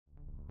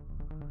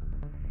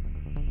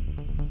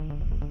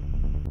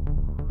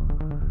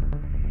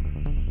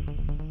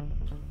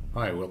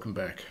Hi, welcome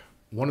back.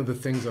 One of the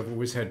things I've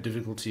always had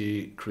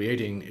difficulty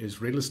creating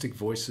is realistic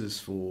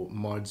voices for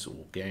mods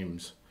or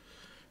games.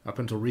 Up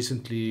until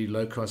recently,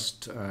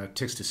 low-cost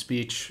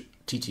text-to-speech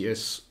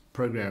 (TTS)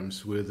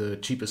 programs were the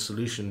cheapest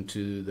solution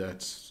to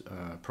that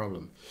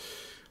problem.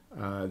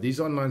 These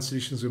online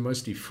solutions were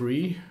mostly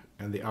free,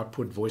 and the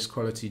output voice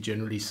quality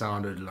generally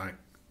sounded like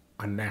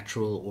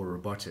unnatural or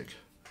robotic.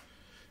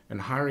 And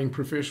hiring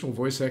professional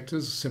voice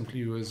actors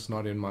simply was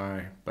not in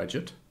my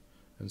budget.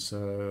 And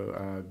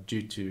so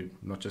due to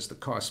not just the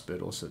cost,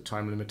 but also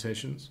time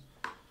limitations.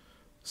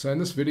 So in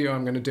this video,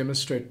 I'm going to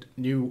demonstrate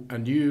a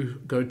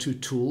new go-to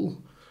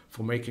tool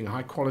for making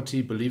high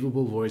quality,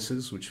 believable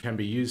voices, which can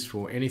be used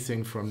for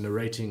anything from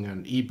narrating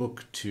an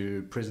ebook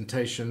to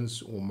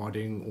presentations or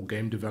modding or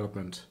game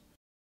development.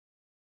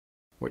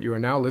 What you are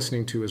now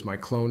listening to is my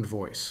cloned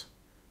voice,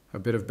 a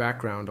bit of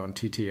background on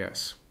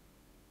TTS.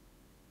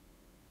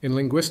 In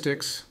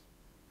linguistics,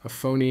 a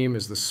phoneme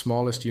is the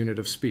smallest unit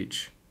of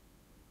speech.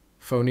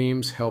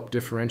 Phonemes help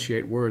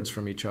differentiate words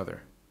from each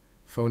other.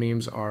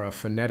 Phonemes are a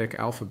phonetic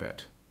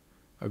alphabet,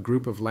 a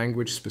group of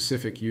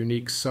language-specific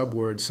unique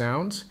subword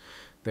sounds.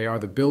 They are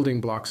the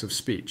building blocks of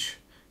speech.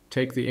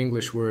 Take the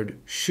English word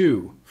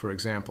shoe, for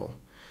example.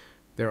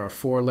 There are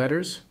 4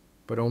 letters,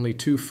 but only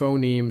 2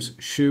 phonemes,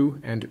 shu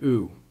and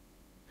u.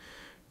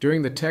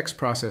 During the text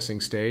processing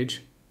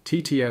stage,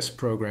 TTS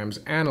programs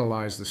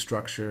analyze the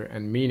structure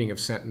and meaning of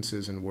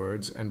sentences and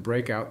words and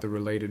break out the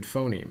related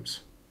phonemes.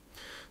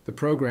 The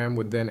program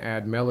would then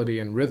add melody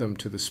and rhythm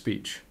to the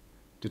speech,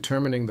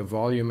 determining the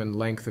volume and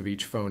length of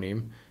each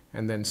phoneme,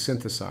 and then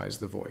synthesize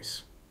the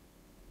voice.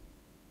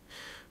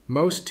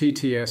 Most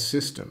TTS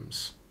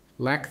systems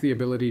lack the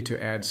ability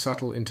to add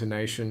subtle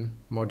intonation,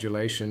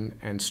 modulation,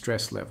 and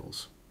stress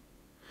levels.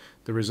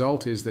 The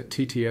result is that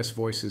TTS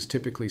voices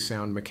typically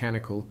sound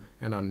mechanical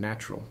and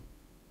unnatural.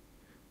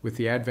 With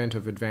the advent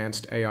of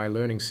advanced AI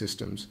learning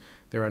systems,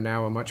 there are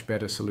now much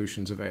better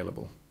solutions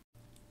available.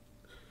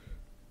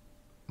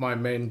 My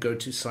main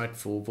go-to site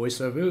for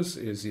voiceovers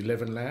is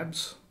 11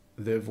 Labs.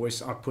 Their voice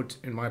output,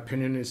 in my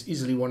opinion, is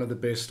easily one of the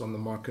best on the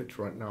market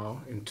right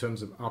now in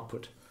terms of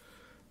output.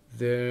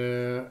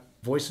 Their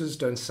voices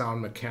don't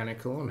sound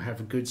mechanical and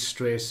have a good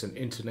stress and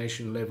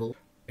intonation level.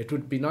 It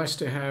would be nice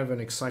to have an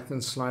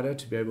excitement slider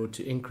to be able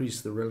to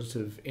increase the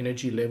relative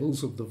energy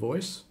levels of the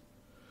voice.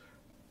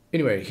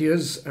 Anyway,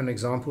 here's an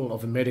example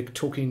of a medic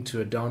talking to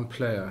a down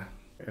player.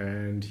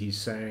 And he's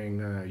saying,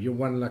 you're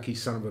one lucky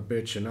son of a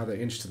bitch, another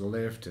inch to the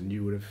left, and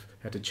you would have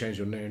had to change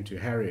your name to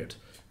Harriet.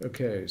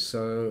 Okay,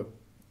 so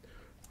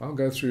I'll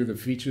go through the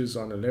features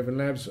on 11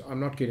 Labs. I'm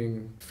not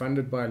getting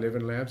funded by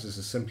 11 Labs. This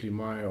is simply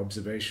my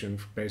observation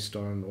based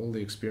on all the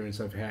experience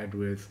I've had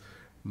with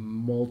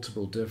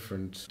multiple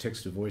different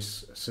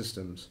text-to-voice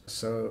systems.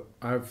 So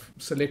I've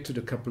selected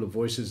a couple of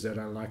voices that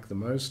I like the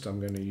most. I'm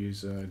going to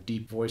use a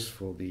deep voice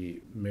for the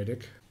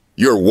medic.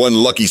 You're one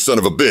lucky son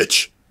of a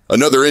bitch.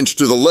 Another inch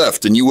to the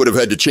left, and you would have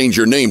had to change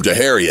your name to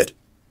Harriet.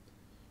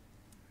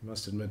 I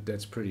must admit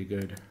that's pretty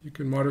good. You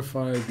can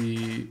modify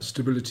the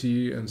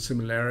stability and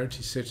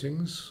similarity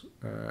settings,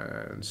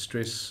 and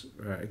stress,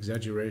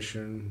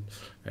 exaggeration,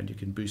 and you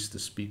can boost the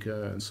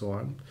speaker and so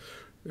on.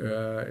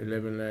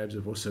 11 Labs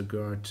have also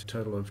got a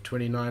total of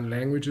 29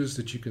 languages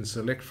that you can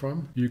select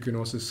from. You can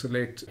also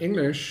select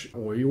English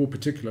or your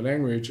particular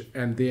language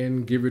and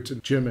then give it a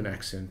German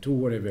accent or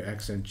whatever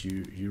accent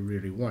you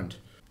really want.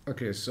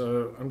 Okay,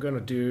 so I'm going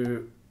to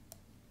do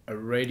a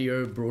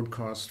radio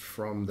broadcast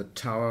from the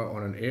tower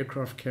on an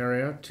aircraft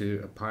carrier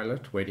to a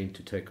pilot waiting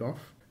to take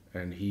off.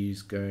 And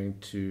he's going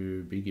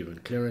to be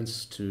given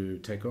clearance to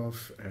take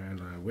off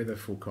and a weather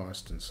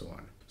forecast and so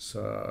on.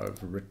 So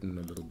I've written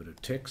a little bit of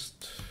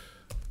text,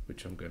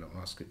 which I'm going to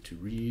ask it to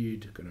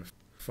read. I'm going to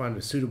find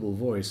a suitable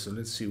voice, so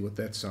let's see what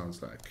that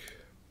sounds like.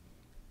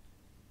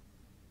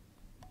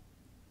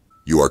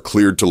 You are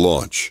cleared to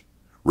launch.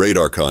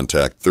 Radar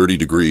contact 30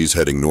 degrees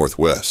heading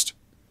northwest.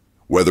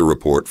 Weather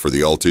report for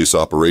the Altis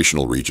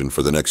operational region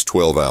for the next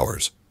 12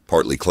 hours.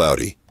 Partly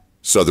cloudy.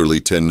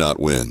 Southerly 10-knot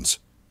winds,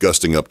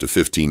 gusting up to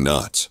 15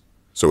 knots.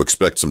 So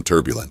expect some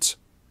turbulence.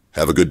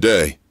 Have a good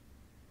day.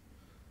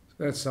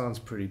 That sounds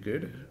pretty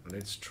good.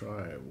 Let's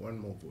try one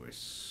more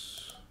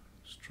voice.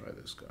 Let's try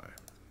this guy.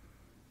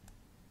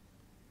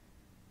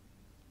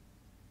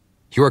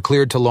 You are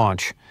cleared to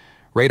launch.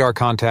 Radar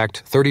contact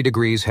 30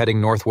 degrees heading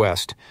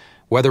northwest.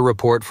 Weather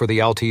report for the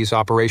Altis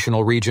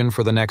operational region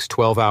for the next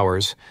 12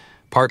 hours.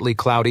 Partly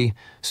cloudy,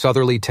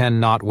 southerly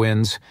 10-knot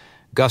winds,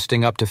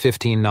 gusting up to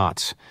 15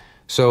 knots.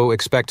 So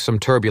expect some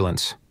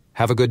turbulence.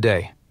 Have a good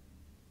day.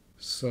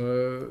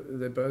 So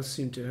they both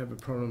seem to have a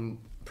problem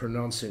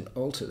pronouncing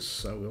Altis,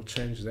 so we'll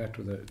change that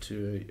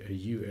to a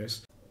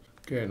US.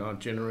 Okay, now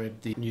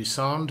generate the new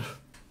sound.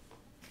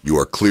 You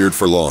are cleared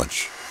for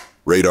launch.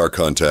 Radar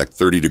contact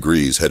 30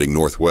 degrees heading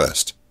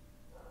northwest.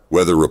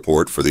 Weather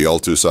report for the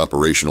Altis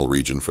operational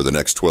region for the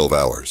next 12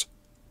 hours.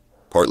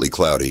 Partly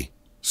cloudy,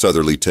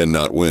 southerly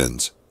 10-knot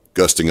winds,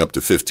 gusting up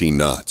to 15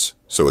 knots,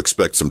 so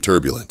expect some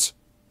turbulence.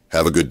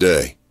 Have a good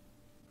day.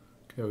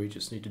 Okay, we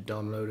just need to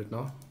download it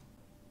now.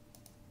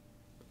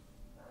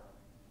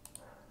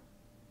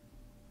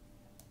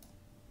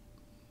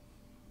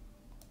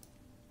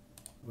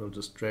 we'll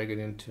just drag it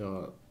into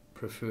our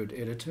preferred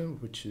editor,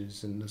 which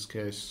is in this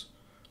case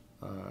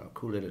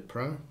Cool Edit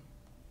Pro.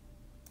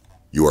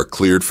 You are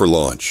cleared for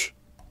launch.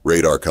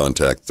 Radar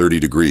contact 30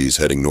 degrees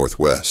heading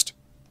northwest.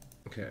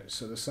 Okay,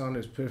 so the sound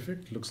is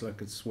perfect. Looks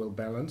like it's well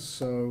balanced.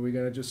 So we're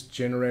going to just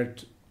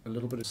generate a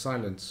little bit of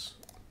silence,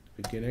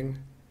 beginning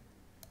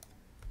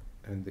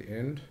and the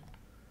end.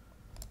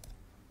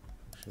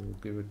 So we'll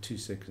give it 2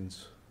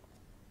 seconds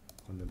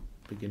on the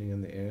beginning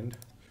and the end.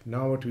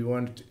 Now what we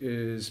want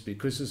is,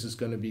 because this is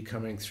going to be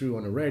coming through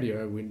on a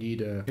radio, we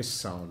need a hiss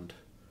sound.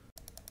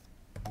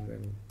 And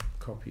then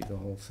copy the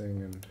whole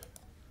thing and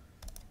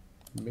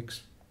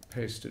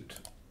paste it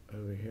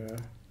over here.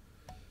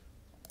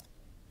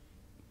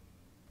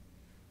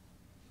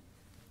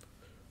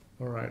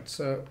 Alright,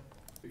 so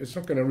it's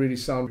not going to really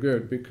sound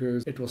good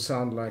because it will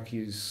sound like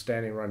he's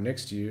standing right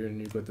next to you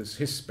and you've got this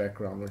hiss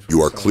background. Which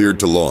you are cleared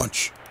to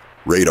launch.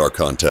 Radar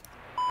contact.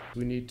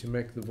 We need to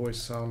make the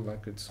voice sound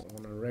like it's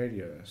on a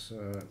radio.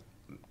 So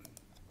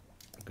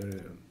go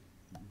to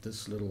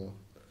this little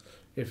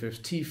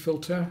FFT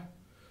filter.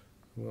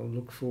 We'll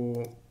look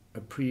for a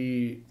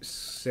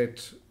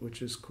preset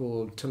which is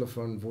called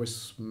telephone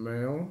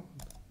voicemail.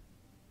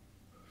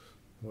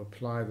 We'll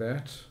apply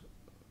that.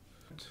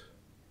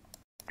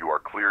 You are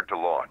cleared to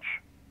launch.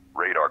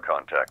 Radar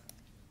contact.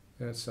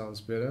 That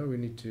sounds better. We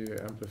need to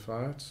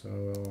amplify it, so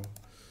we'll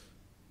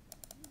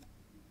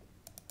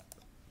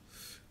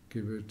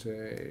give it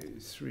a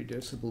 3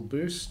 decibel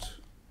boost.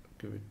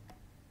 Give it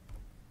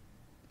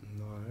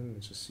 9.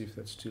 Let's just see if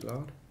that's too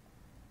loud.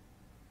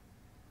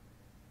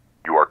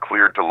 You are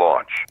cleared to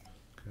launch.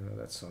 Okay,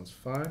 that sounds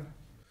fine.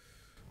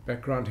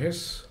 Background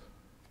hiss.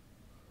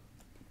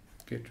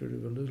 Get rid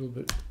of a little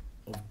bit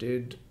of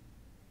dead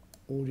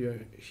audio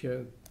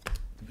here at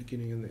the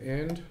beginning and the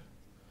end.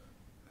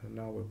 And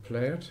now we'll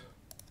play it.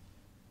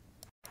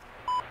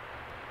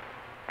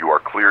 You are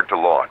cleared to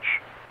launch.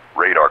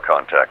 Radar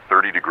contact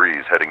 30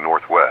 degrees heading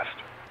northwest.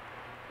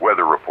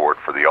 Weather report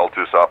for the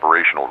Altus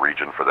operational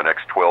region for the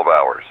next 12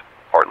 hours.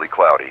 Partly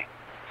cloudy.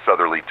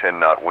 Southerly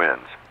 10-knot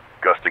winds,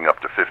 gusting up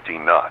to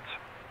 15 knots.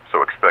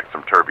 So expect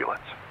some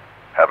turbulence.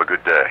 Have a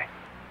good day.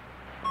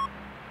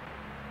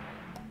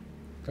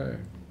 Okay.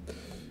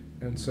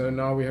 And so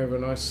now we have a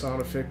nice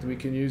sound effect that we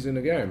can use in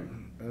a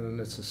game. And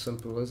it's as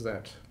simple as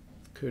that.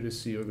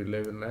 Courtesy of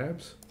 11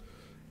 Labs.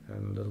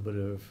 And a little bit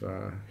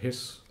of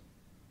hiss.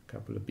 A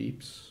couple of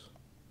beeps.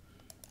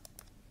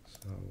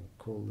 So we'll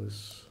call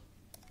this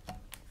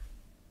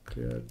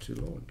clear to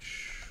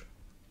launch.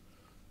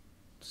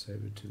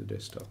 Save it to the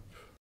desktop.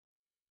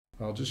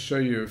 I'll just show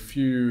you a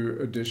few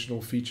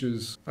additional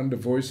features under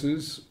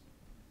voices.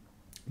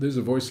 There's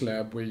a voice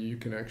lab where you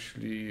can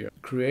actually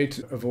create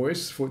a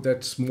voice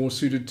that's more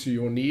suited to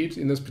your need.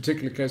 In this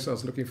particular case, I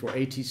was looking for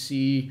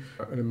ATC,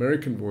 an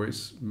American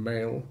voice,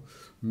 male,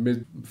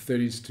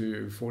 mid-30s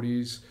to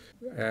 40s,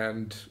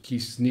 and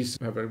he needs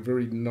to have a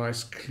very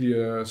nice,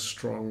 clear,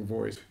 strong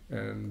voice.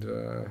 And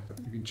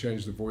you can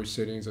change the voice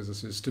settings, as I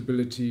said,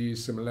 stability,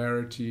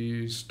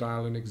 similarity,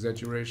 style and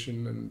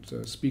exaggeration,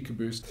 and speaker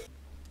boost.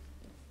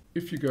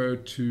 If you go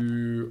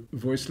to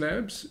Voice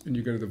Labs and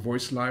you go to the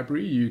voice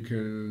library, you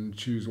can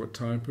choose what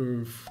type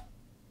of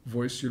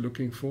voice you're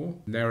looking for.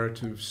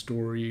 Narrative,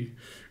 story.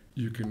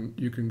 You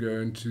can go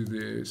into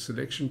the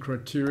selection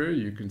criteria.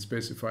 You can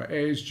specify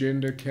age,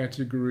 gender,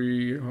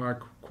 category, high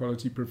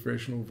quality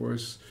professional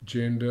voice,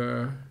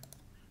 gender,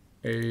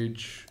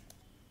 age,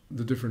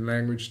 the different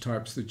language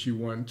types that you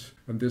want.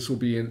 And this will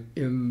be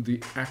in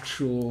the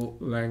actual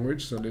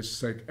language. So let's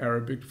take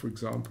Arabic, for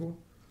example.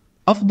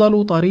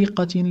 أفضل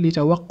طريقة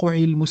لتوقع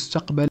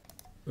المستقبل.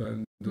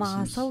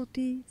 مع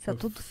صوتي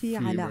ستضفي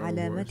على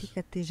علامتك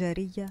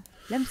التجارية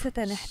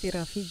لمسة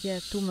احترافية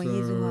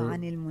تميزها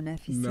عن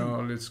المنافسين.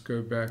 Now let's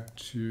go back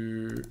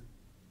to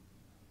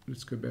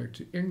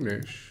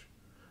English,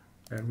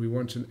 and we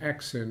want an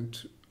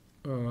accent.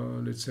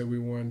 Let's say we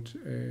want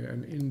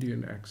an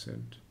Indian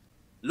accent.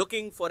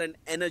 Looking for an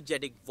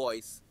energetic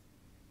voice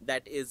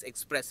that is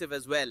expressive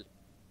as well,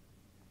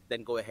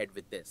 then go ahead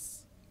with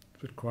this. A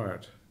bit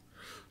quiet.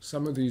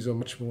 Some of these are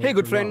much more. Hey,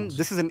 good friend,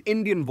 this is an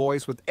Indian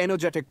voice with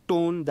energetic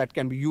tone that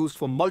can be used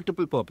for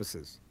multiple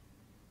purposes.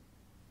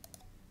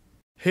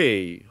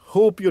 Hey,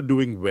 hope you're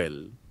doing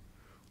well.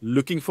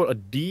 Looking for a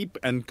deep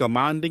and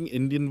commanding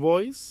Indian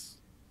voice?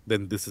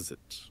 Then this is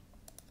it.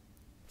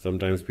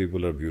 Sometimes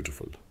people are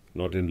beautiful,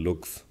 not in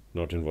looks,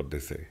 not in what they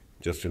say,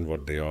 just in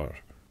what they are.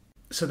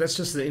 So that's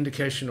just the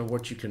indication of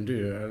what you can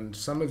do. And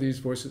some of these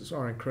voices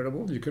are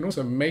incredible. You can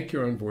also make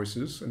your own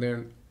voices, and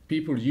then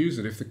people use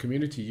it. If the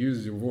community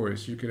uses your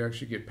voice, you could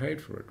actually get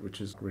paid for it,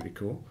 which is really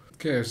cool.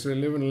 Okay, so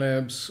 11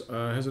 Labs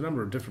has a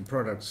number of different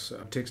products.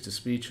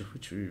 Text-to-speech,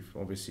 which we've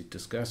obviously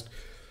discussed.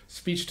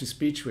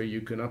 Speech-to-speech, where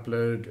you can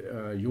upload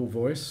your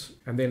voice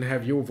and then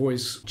have your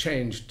voice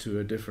changed to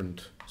a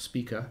different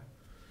speaker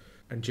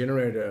and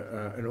generate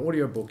an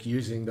audiobook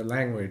using the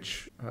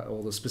language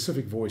or the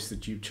specific voice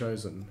that you've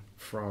chosen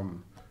from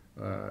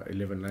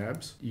 11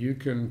 Labs. You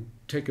can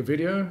take a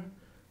video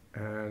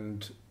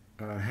and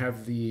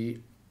have the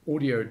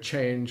audio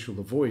change, or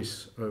the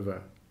voice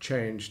over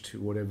change to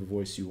whatever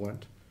voice you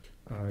want.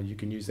 You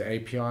can use the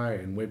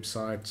API in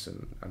websites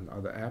and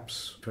other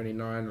apps,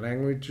 29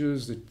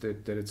 languages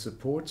that it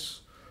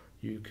supports.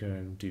 You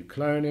can do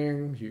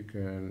cloning, you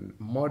can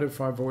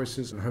modify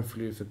voices, and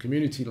hopefully if the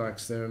community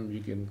likes them,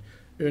 you can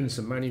earn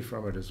some money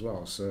from it as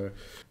well. So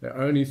the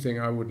only thing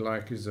I would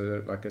like is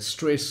like a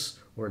stress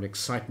or an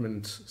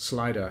excitement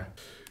slider.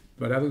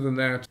 But other than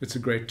that, it's a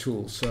great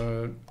tool.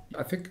 So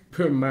I think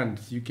per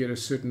month you get a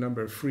certain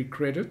number of free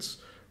credits,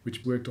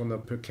 which worked on a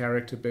per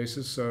character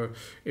basis. So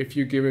if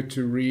you give it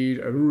to read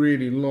a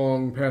really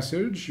long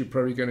passage, you're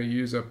probably going to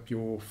use up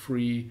your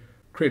free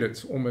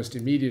credits almost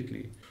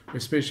immediately,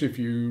 especially if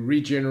you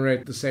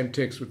regenerate the same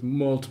text with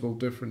multiple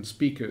different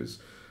speakers.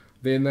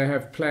 Then they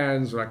have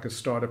plans like a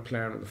starter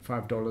plan with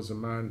 $5 a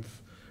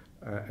month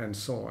and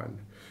so on.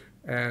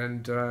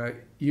 And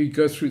you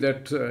go through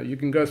that, you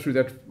can go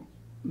through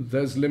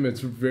those limits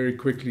very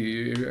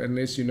quickly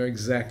unless you know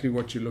exactly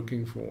what you're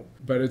looking for.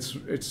 But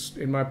it's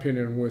in my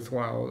opinion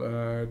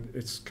worthwhile.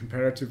 It's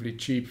comparatively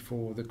cheap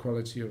for the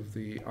quality of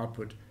the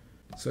output.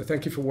 So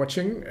thank you for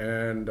watching,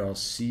 and I'll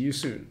see you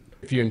soon.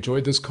 If you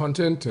enjoyed this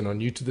content and are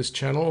new to this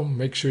channel,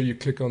 make sure you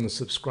click on the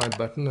subscribe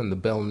button and the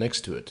bell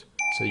next to it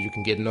so you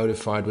can get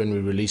notified when we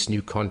release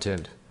new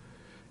content.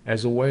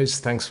 As always,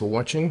 thanks for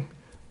watching,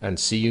 and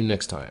see you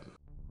next time.